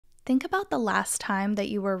Think about the last time that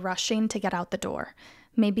you were rushing to get out the door.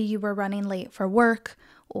 Maybe you were running late for work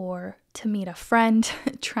or to meet a friend,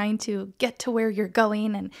 trying to get to where you're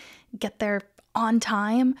going and get there on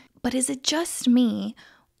time. But is it just me,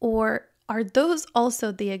 or are those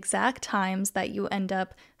also the exact times that you end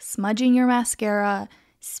up smudging your mascara,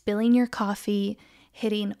 spilling your coffee,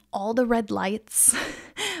 hitting all the red lights?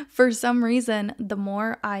 For some reason, the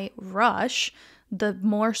more I rush, the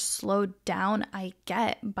more slowed down I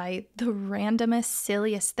get by the randomest,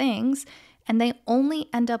 silliest things, and they only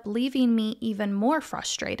end up leaving me even more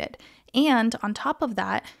frustrated. And on top of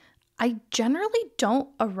that, I generally don't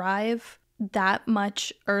arrive that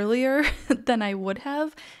much earlier than I would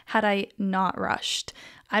have had I not rushed.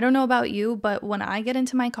 I don't know about you, but when I get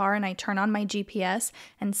into my car and I turn on my GPS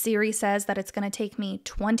and Siri says that it's going to take me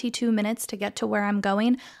 22 minutes to get to where I'm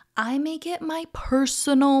going, I make it my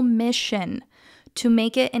personal mission to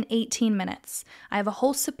make it in 18 minutes. I have a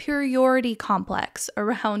whole superiority complex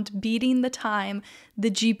around beating the time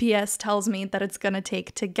the GPS tells me that it's going to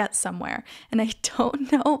take to get somewhere, and I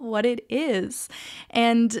don't know what it is.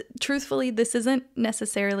 And truthfully, this isn't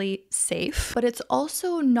necessarily safe, but it's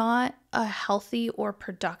also not a healthy or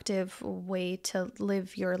productive way to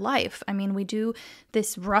live your life. I mean, we do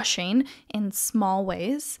this rushing in small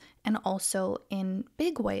ways and also in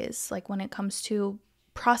big ways, like when it comes to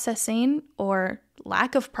processing or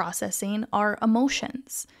lack of processing our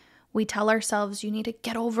emotions. We tell ourselves, you need to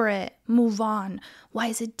get over it, move on. Why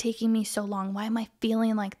is it taking me so long? Why am I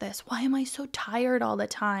feeling like this? Why am I so tired all the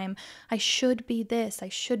time? I should be this. I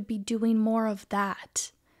should be doing more of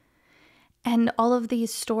that. And all of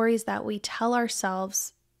these stories that we tell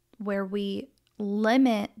ourselves where we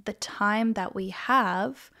limit the time that we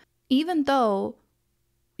have, even though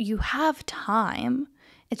you have time,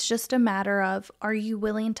 it's just a matter of, are you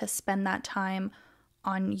willing to spend that time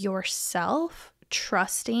on yourself,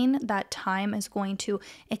 trusting that time is going to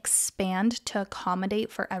expand to accommodate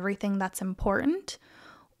for everything that's important?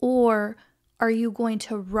 Or are you going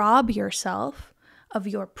to rob yourself of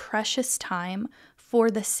your precious time for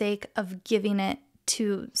the sake of giving it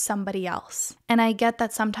to somebody else? And I get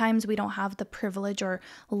that sometimes we don't have the privilege or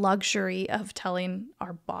luxury of telling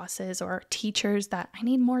our bosses or our teachers that I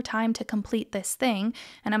need more time to complete this thing.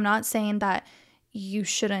 And I'm not saying that you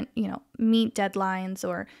shouldn't, meet deadlines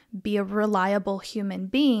or be a reliable human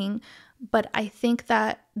being, but I think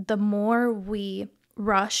that the more we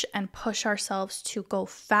rush and push ourselves to go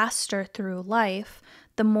faster through life,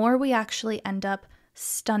 the more we actually end up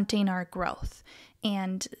stunting our growth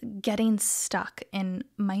and getting stuck in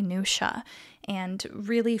minutia and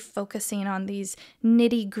really focusing on these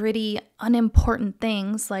nitty-gritty, unimportant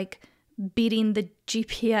things like beating the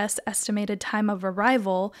GPS estimated time of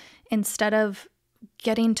arrival instead of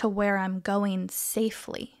getting to where I'm going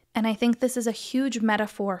safely. And I think this is a huge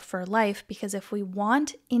metaphor for life, because if we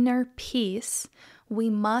want inner peace, we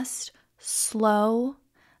must slow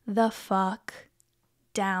the fuck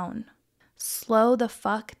down. Slow the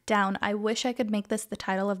fuck down. I wish I could make this the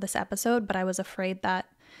title of this episode, but I was afraid that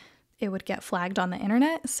it would get flagged on the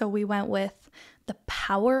internet. So we went with the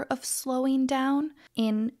power of slowing down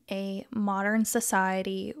in a modern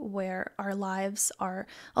society where our lives are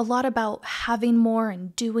a lot about having more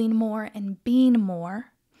and doing more and being more.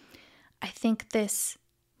 I think this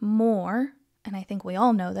more, and I think we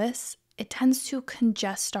all know this, it tends to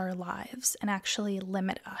congest our lives and actually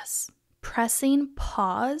limit us. Pressing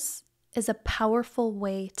pause is a powerful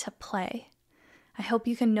way to play. I hope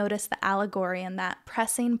you can notice the allegory in that.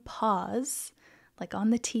 Pressing pause, like on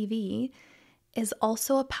the TV, is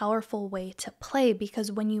also a powerful way to play,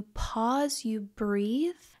 because when you pause, you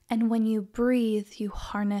breathe, and when you breathe, you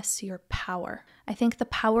harness your power. I think the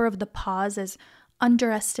power of the pause is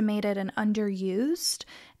underestimated and underused,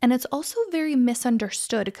 and it's also very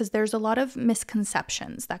misunderstood because there's a lot of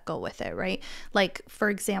misconceptions that go with it, right? Like, for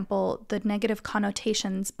example, the negative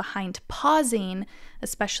connotations behind pausing,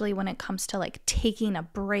 especially when it comes to like taking a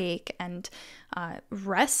break and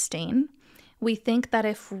resting. We think that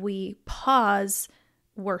if we pause,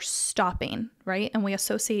 we're stopping, right? And we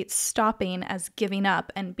associate stopping as giving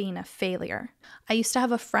up and being a failure. I used to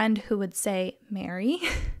have a friend who would say, Mary,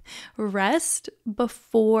 rest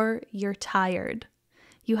before you're tired.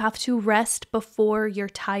 You have to rest before you're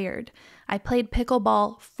tired. I played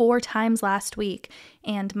pickleball 4 times last week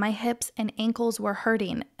and my hips and ankles were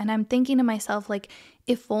hurting. And I'm thinking to myself, like,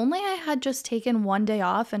 if only I had just taken one day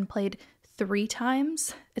off and played 3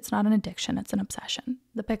 times. It's not an addiction, it's an obsession.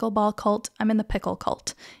 The pickleball cult, I'm in the pickle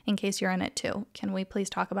cult, in case you're in it too. Can we please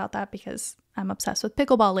talk about that? Because I'm obsessed with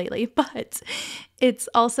pickleball lately, but it's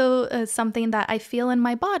also something that I feel in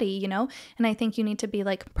my body, and I think you need to be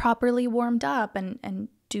like properly warmed up and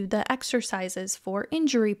do the exercises for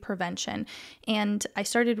injury prevention. And I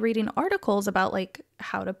started reading articles about like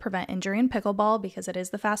how to prevent injury in pickleball because it is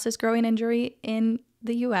the fastest growing injury in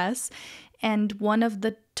the US. And one of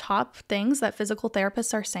the top things that physical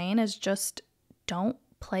therapists are saying is just don't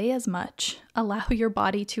play as much. Allow your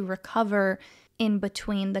body to recover in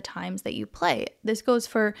between the times that you play. This goes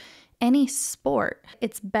for any sport.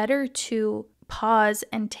 It's better to pause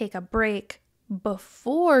and take a break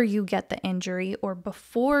before you get the injury or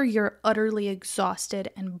before you're utterly exhausted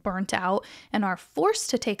and burnt out and are forced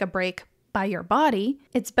to take a break by your body.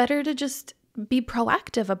 It's better to just be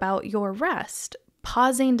proactive about your rest.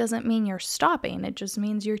 Pausing doesn't mean you're stopping. It just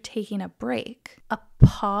means you're taking a break. A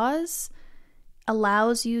pause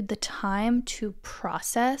allows you the time to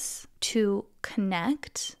process, to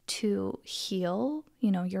connect, to heal,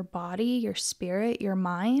 your body, your spirit, your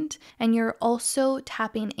mind. And you're also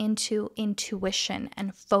tapping into intuition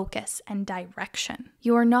and focus and direction.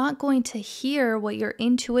 You are not going to hear what your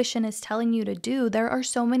intuition is telling you to do. There are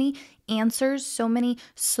so many answers, so many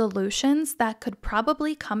solutions that could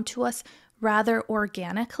probably come to us rather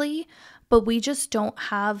organically, but we just don't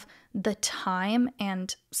have the time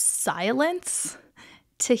and silence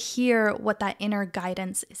to hear what that inner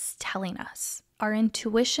guidance is telling us. Our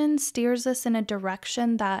intuition steers us in a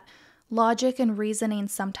direction that logic and reasoning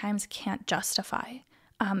sometimes can't justify.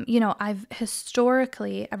 I've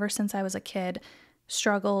historically, ever since I was a kid,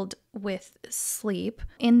 struggled with sleep.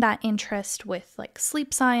 In that interest with like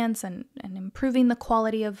sleep science and improving the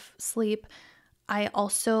quality of sleep, I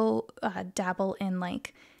also dabble in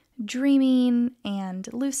like dreaming and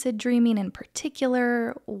lucid dreaming in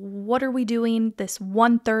particular. What are we doing this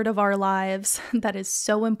 1/3 of our lives that is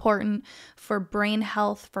so important for brain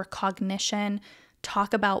health, for cognition?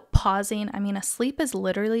 Talk about pausing. I mean, a sleep is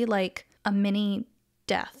literally like a mini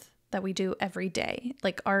death that we do every day.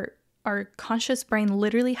 Like our conscious brain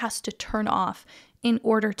literally has to turn off in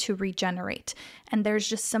order to regenerate. And there's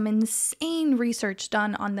just some insane research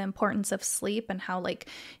done on the importance of sleep and how like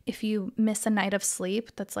if you miss a night of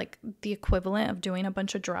sleep, that's like the equivalent of doing a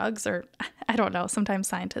bunch of drugs, or I don't know, sometimes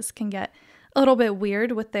scientists can get a little bit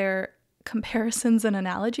weird with their comparisons and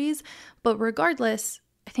analogies. But regardless,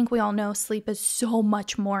 I think we all know sleep is so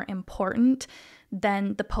much more important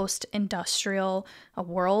than the post-industrial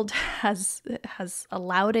world has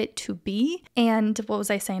allowed it to be. And what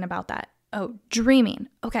was I saying about that? Oh, dreaming.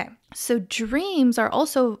 Okay. So dreams are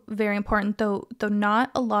also very important, though not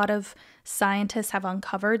a lot of scientists have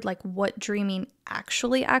uncovered like what dreaming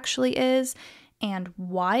actually is and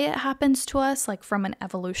why it happens to us, like from an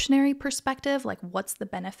evolutionary perspective, like what's the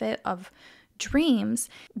benefit of dreams.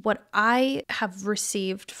 What I have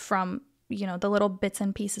received from the little bits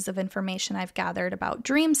and pieces of information I've gathered about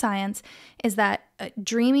dream science is that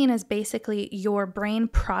dreaming is basically your brain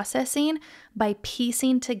processing by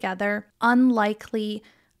piecing together unlikely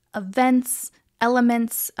events,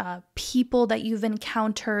 elements, people that you've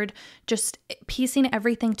encountered, just piecing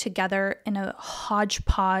everything together in a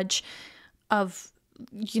hodgepodge of,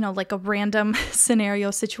 like a random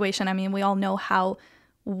scenario situation. I mean, we all know how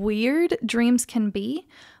weird dreams can be,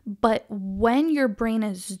 but when your brain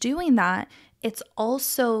is doing that, it's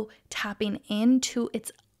also tapping into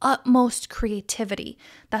its utmost creativity.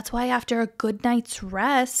 That's why after a good night's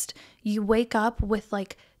rest, you wake up with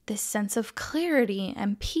like this sense of clarity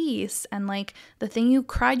and peace, and like the thing you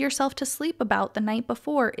cried yourself to sleep about the night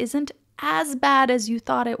before isn't as bad as you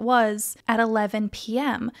thought it was at 11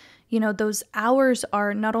 p.m. Those hours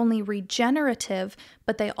are not only regenerative,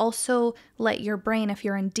 but they also let your brain, if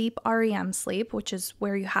you're in deep REM sleep, which is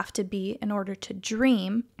where you have to be in order to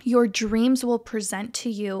dream, your dreams will present to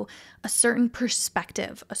you a certain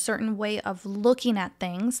perspective, a certain way of looking at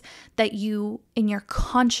things that you, in your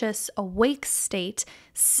conscious awake state,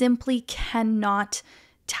 simply cannot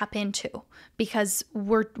tap into because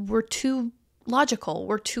we're too logical.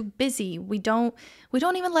 We're too busy. We don't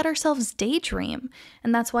even let ourselves daydream.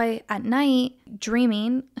 And that's why at night,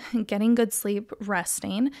 dreaming, getting good sleep,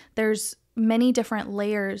 resting, there's many different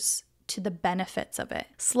layers to the benefits of it.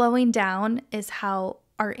 Slowing down is how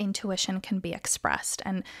our intuition can be expressed.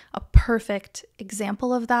 And a perfect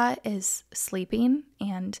example of that is sleeping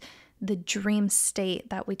and the dream state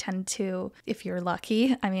that we tend to, if you're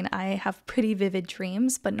lucky. I mean, I have pretty vivid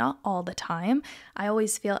dreams, but not all the time. I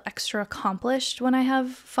always feel extra accomplished when I have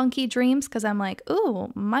funky dreams because I'm like,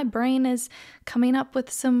 ooh, my brain is coming up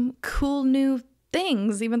with some cool new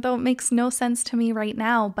things, even though it makes no sense to me right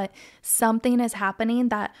now, but something is happening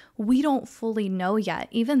that we don't fully know yet.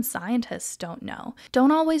 Even scientists don't know.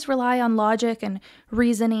 Don't always rely on logic and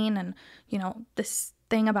reasoning and, this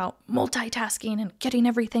thing about multitasking and getting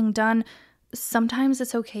everything done. sometimes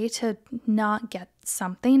it's okay to not get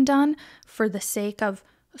something done for the sake of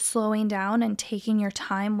slowing down and taking your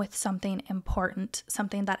time with something important,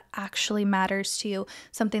 something that actually matters to you,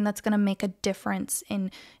 something that's going to make a difference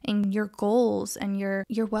in your goals and your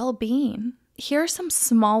well-being. Here are some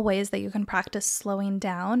small ways that you can practice slowing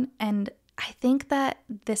down, and I think that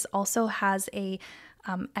this also has a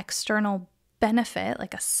external benefit,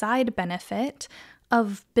 like a side benefit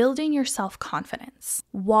of building your self-confidence.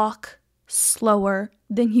 Walk slower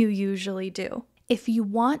than you usually do. If you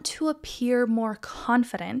want to appear more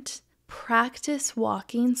confident, practice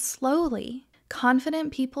walking slowly.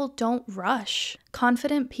 Confident people don't rush.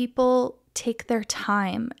 Confident people take their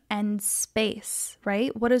time and space,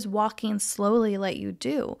 right? What does walking slowly let you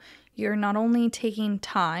do? You're not only taking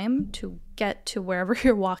time to get to wherever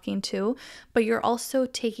you're walking to, but you're also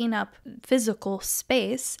taking up physical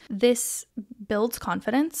space. This builds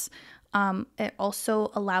confidence. It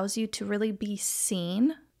also allows you to really be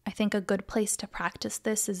seen. I think a good place to practice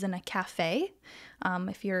this is in a cafe.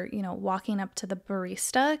 If you're, walking up to the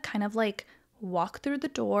barista, kind of like walk through the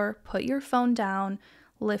door, put your phone down,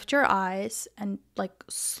 lift your eyes, and like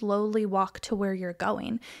slowly walk to where you're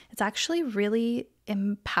going. It's actually really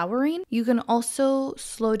empowering. You can also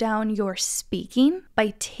slow down your speaking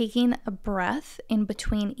by taking a breath in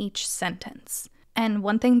between each sentence. And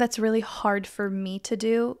one thing that's really hard for me to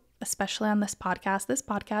do, especially on this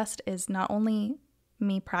podcast is not only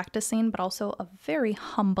me practicing, but also a very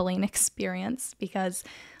humbling experience, because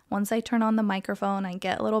once I turn on the microphone, I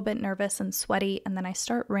get a little bit nervous and sweaty, and then I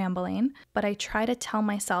start rambling. But I try to tell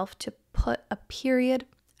myself to put a period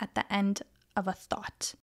at the end of a thought.